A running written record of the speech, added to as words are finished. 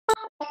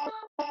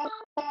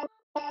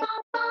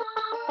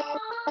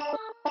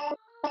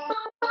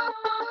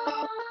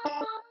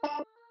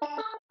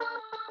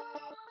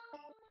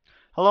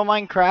Hello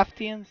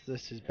Minecraftians,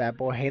 this is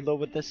BadBoyHalo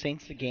with the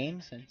Saints of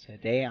Games, and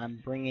today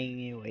I'm bringing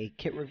you a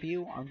kit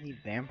review on the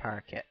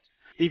Vampire Kit.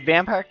 The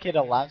Vampire Kit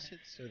allows it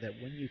so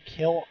that when you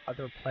kill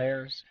other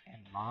players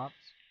and mobs,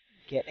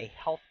 you get a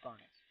health bonus.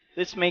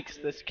 This makes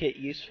this kit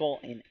useful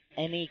in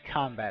any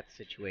combat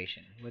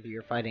situation, whether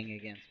you're fighting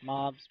against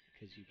mobs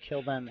because you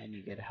kill them and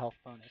you get a health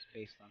bonus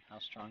based on how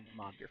strong the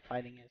mob you're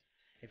fighting is.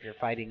 If you're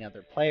fighting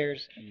other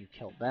players and you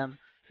kill them,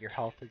 your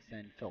health is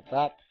then filled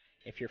up.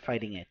 If you're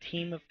fighting a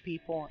team of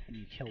people and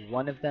you kill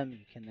one of them,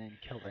 you can then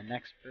kill the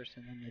next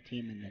person in the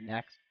team and the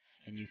next,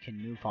 and you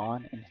can move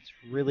on, and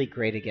it's really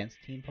great against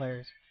team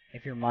players.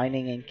 If you're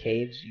mining in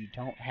caves, you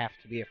don't have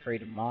to be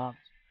afraid of mobs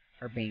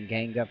or being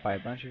ganged up by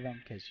a bunch of them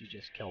because you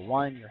just kill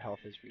one, your health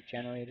is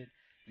regenerated,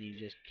 and you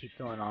just keep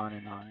going on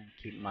and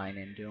keep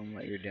mining, doing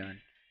what you're doing,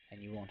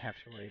 and you won't have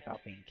to worry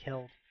about being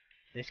killed.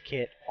 This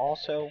kit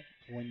also,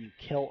 when you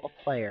kill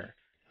a player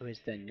who has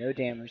done no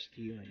damage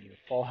to you and you have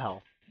full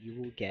health, you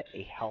will get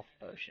a health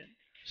potion.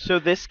 So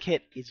this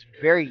kit is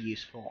very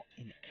useful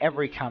in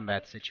every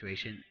combat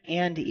situation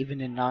and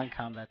even in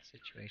non-combat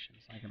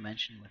situations, like I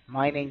mentioned with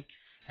mining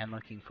and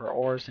looking for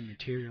ores and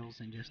materials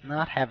and just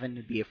not having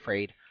to be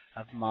afraid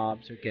of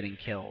mobs or getting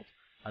killed,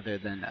 other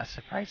than a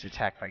surprise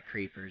attack by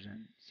creepers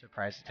and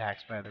surprise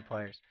attacks by other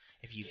players.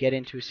 If you get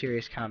into a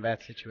serious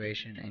combat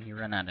situation and you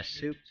run out of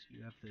soups,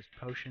 you have those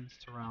potions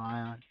to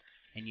rely on,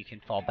 and you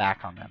can fall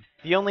back on them.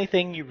 The only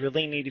thing you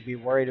really need to be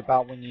worried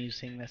about when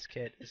using this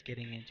kit is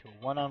getting into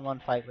a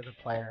one-on-one fight with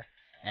a player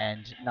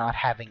and not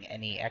having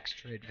any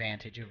extra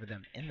advantage over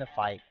them in the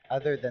fight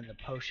other than the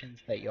potions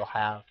that you'll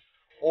have,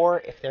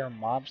 or if there are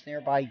mobs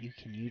nearby, you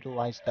can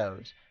utilize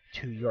those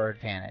to your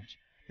advantage.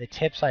 The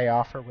tips I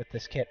offer with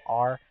this kit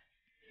are,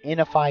 in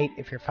a fight,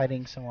 if you're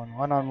fighting someone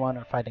one-on-one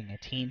or fighting a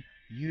team,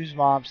 use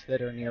mobs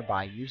that are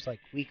nearby. Use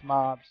like weak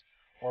mobs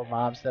or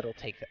mobs that'll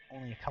take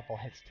only a couple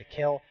hits to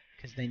kill,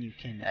 because then you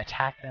can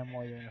attack them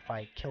while you're in a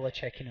fight, kill a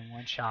chicken in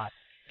one shot,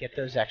 get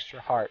those extra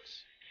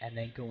hearts, and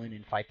then go in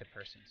and fight the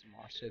person some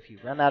more. So if you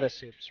run out of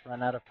soups,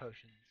 run out of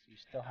potions, you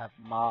still have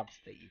mobs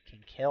that you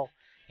can kill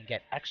and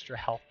get extra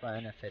health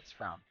benefits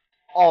from.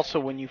 Also,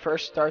 when you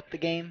first start the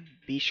game,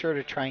 be sure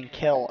to try and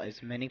kill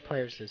as many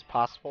players as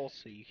possible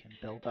so you can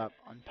build up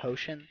on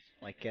potions,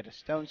 like get a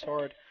stone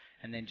sword,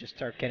 and then just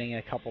start getting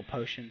a couple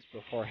potions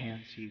beforehand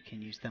so you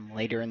can use them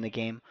later in the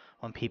game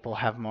when people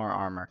have more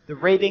armor. The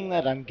rating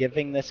that I'm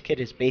giving this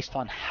kit is based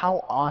on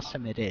how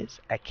awesome it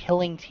is at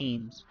killing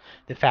teams,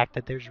 the fact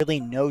that there's really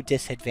no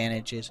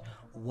disadvantages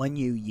when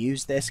you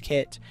use this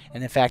kit,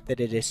 and the fact that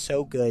it is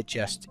so good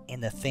just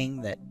in the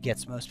thing that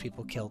gets most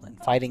people killed in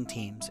fighting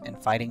teams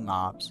and fighting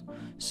mobs.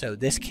 So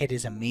this kit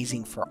is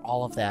amazing for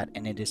all of that,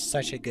 and it is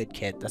such a good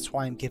kit. That's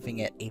why I'm giving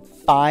it a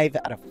 5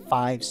 out of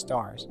 5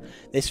 stars.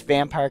 This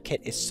Vampire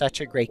Kit is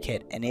such a great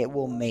kit, and it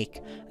will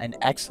make an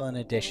excellent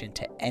addition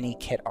to any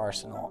kit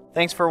arsenal.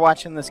 Thanks for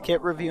watching this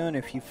kit review, and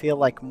if you feel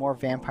like more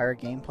vampire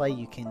gameplay,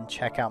 you can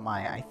check out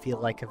my I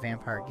Feel Like a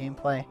Vampire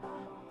gameplay.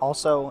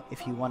 Also,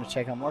 if you want to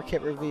check out more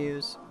kit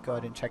reviews, go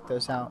ahead and check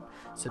those out.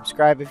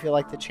 Subscribe if you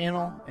like the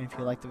channel, and if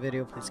you like the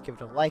video, please give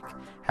it a like.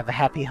 Have a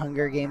happy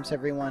Hunger Games,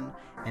 everyone,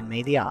 and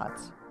may the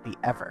odds be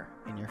ever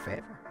in your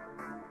favor.